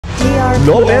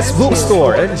Lopez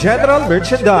Bookstore and General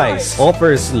Merchandise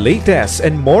offers latest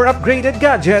and more upgraded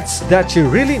gadgets that you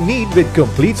really need with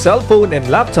complete cell phone and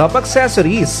laptop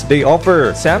accessories. They offer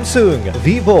Samsung,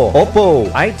 Vivo, Oppo,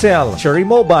 itel, Cherry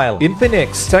Mobile,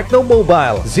 Infinix, Tecno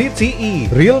Mobile, ZTE,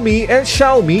 Realme, and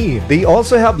Xiaomi. They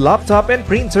also have laptop and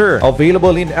printer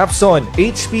available in Epson,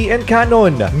 HP, and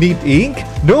Canon. Need ink?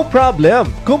 No problem!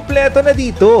 Kumpleto na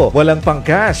dito. Walang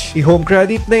pang-cash. I-home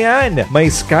credit na yan. May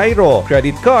Skyro,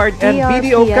 credit card, and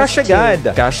video cash agad.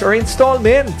 Cash or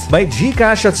installment. May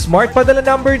GCash at Smart Padala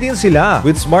number din sila.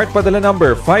 With Smart Padala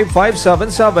number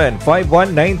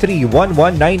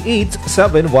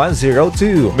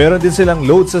 5577-5193-1198-7102. Meron din silang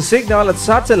load sa Signal at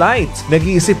Satellite.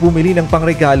 Nag-iisip bumili ng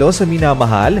pangregalo sa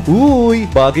minamahal? Uy!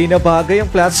 Bagay na bagay ang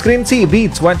flat screen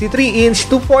TV 23-inch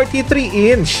to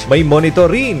 43-inch. May monitor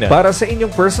rin para sa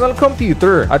inyong personal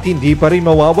computer at hindi pa rin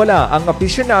mawawala ang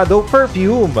aficionado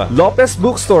perfume. Lopez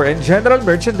Bookstore and General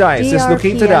Merchandise is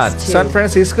located at San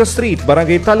Francisco Street,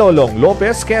 Barangay Talolong,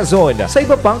 Lopez, Quezon. Sa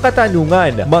iba pang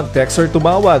katanungan, mag-text or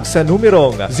tumawag sa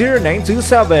numerong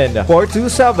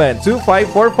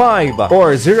 0927-427-2545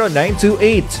 or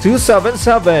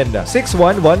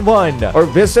 0928-277-6111 or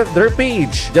visit their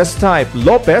page. Just type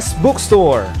Lopez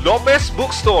Bookstore. Lopez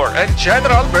Bookstore and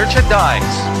General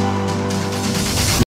Merchandise.